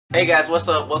Hey guys, what's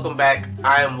up? Welcome back.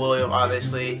 I am William,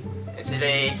 obviously, and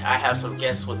today I have some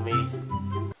guests with me.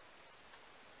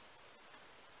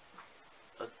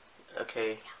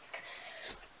 Okay.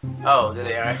 Oh, there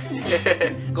they are.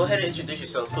 Go ahead and introduce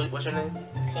yourself. What's your name?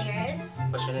 Paris.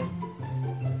 What's your name?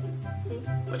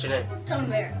 What's your name?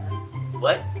 Tamara.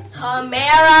 What?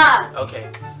 Tamara. Okay.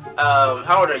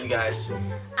 How old are you guys?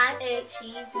 I'm 8.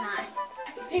 She's 9. I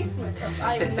can speak for myself.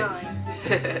 I'm 9.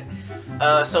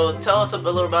 So tell us a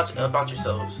little about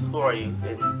yourselves. Who are you?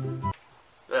 And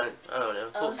I don't know.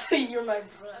 Oh, so you're my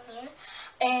brother.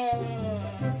 And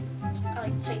I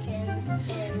like chicken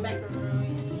and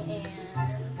macaroni and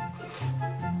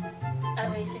I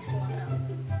weigh 61 pounds.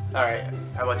 Alright.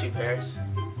 How about you, Paris?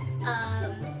 My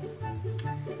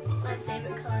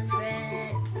favorite color is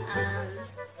red.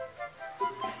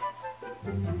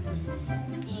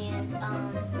 And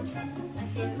my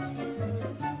favorite food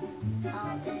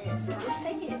is just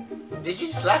take it. Did you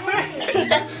slap her?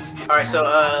 Alright, so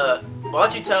why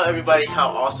don't you tell everybody how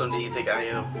awesome do you think I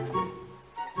am?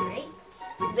 Great.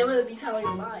 They would be telling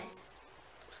a lie.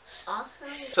 Awesome.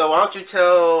 So why don't you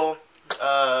tell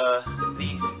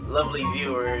these lovely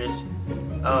viewers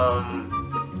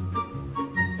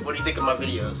what do you think of my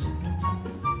videos?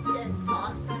 It's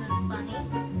awesome and funny.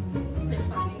 They're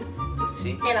funny.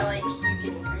 See? And I like you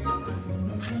getting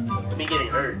hurt. Me getting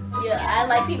hurt. Yeah, I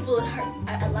like people hurt.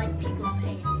 I like people's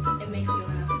pain. It makes me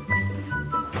laugh.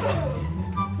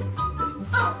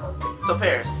 So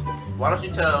Paris, why don't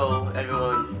you tell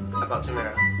everyone about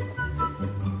Tamara?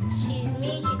 She's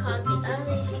mean. She calls me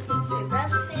ugly. She thinks my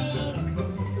breath stink.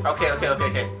 Okay.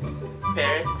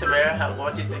 Paris, Tamara, why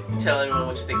don't you tell everyone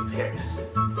what you think of Paris?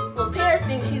 Well, Paris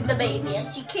thinks she's the baby and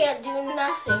she can't do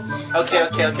nothing. Okay.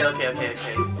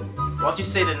 Why don't you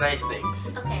say the nice things?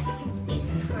 Okay.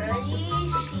 She's pretty.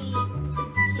 She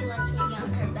lets me get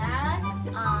on her back.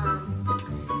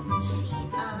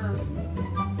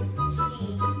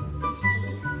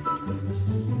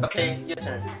 Okay, your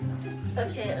turn.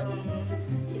 Okay,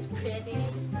 he's pretty.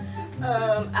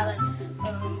 I like,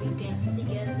 we dance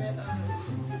together.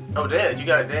 Oh, dance. You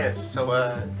gotta dance. So,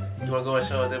 you wanna go and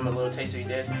show them a little taste of your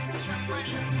dancing?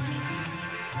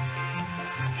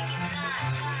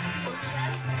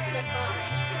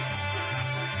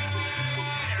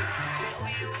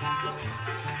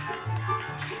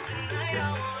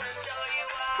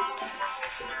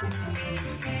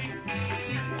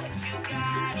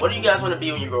 What do you guys want to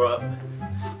be when you grow up?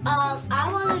 I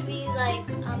want to be like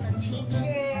a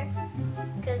teacher,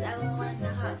 because I want to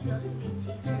know how it feels to be a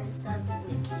teacher instead of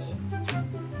being a kid.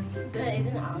 That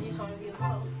isn't obvious. I want to be a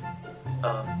model.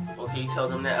 Well, can you tell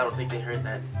them that? I don't think they heard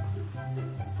that.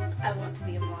 I want to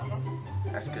be a model.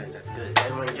 That's good.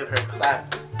 Everyone give her a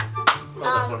clap. Close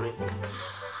up for me.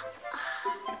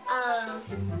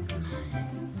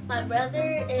 My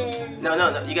brother is... No.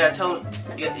 You gotta tell them.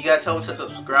 You gotta tell them to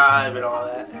subscribe and all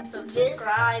that.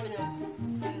 Subscribe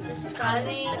and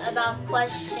describing about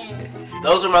questions.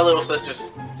 Those are my little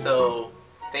sisters, so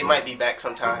they might be back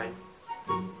sometime.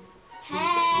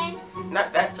 Hey.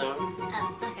 Not that soon.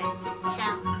 Oh, okay.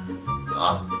 Ciao.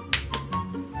 Oh.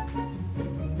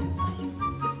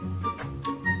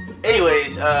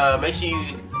 Anyways, make sure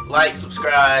you like,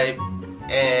 subscribe,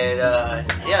 and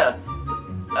yeah.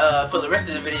 For the rest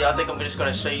of the video, I think I'm just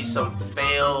gonna show you some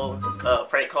fail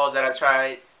prank calls that I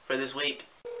tried for this week.